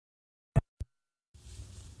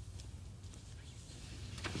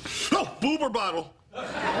Boober bottle.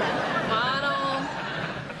 Bottle.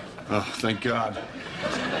 Oh, thank God.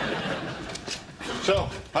 So,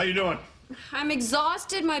 how you doing? I'm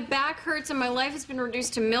exhausted, my back hurts, and my life has been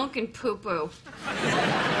reduced to milk and poo-poo.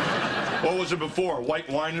 What was it before? White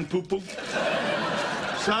wine and poo-poo?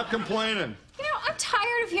 Stop complaining. You know, I'm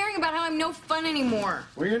tired of hearing about how I'm no fun anymore.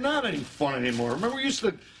 Well, you're not any fun anymore. Remember we used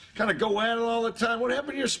to kind of go at it all the time? What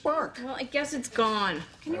happened to your spark? Well, I guess it's gone.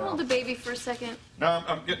 Can you hold the baby for a second? No,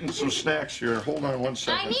 I'm getting some snacks here. Hold on one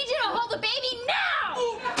second. I need you to hold the baby now!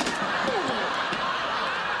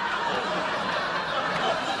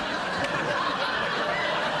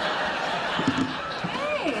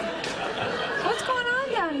 Hey, what's going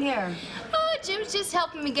on down here? Oh, Jim's just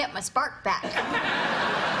helping me get my spark back.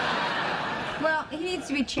 Well, he needs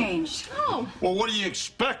to be changed. Oh. Well, what do you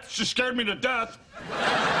expect? She scared me to death.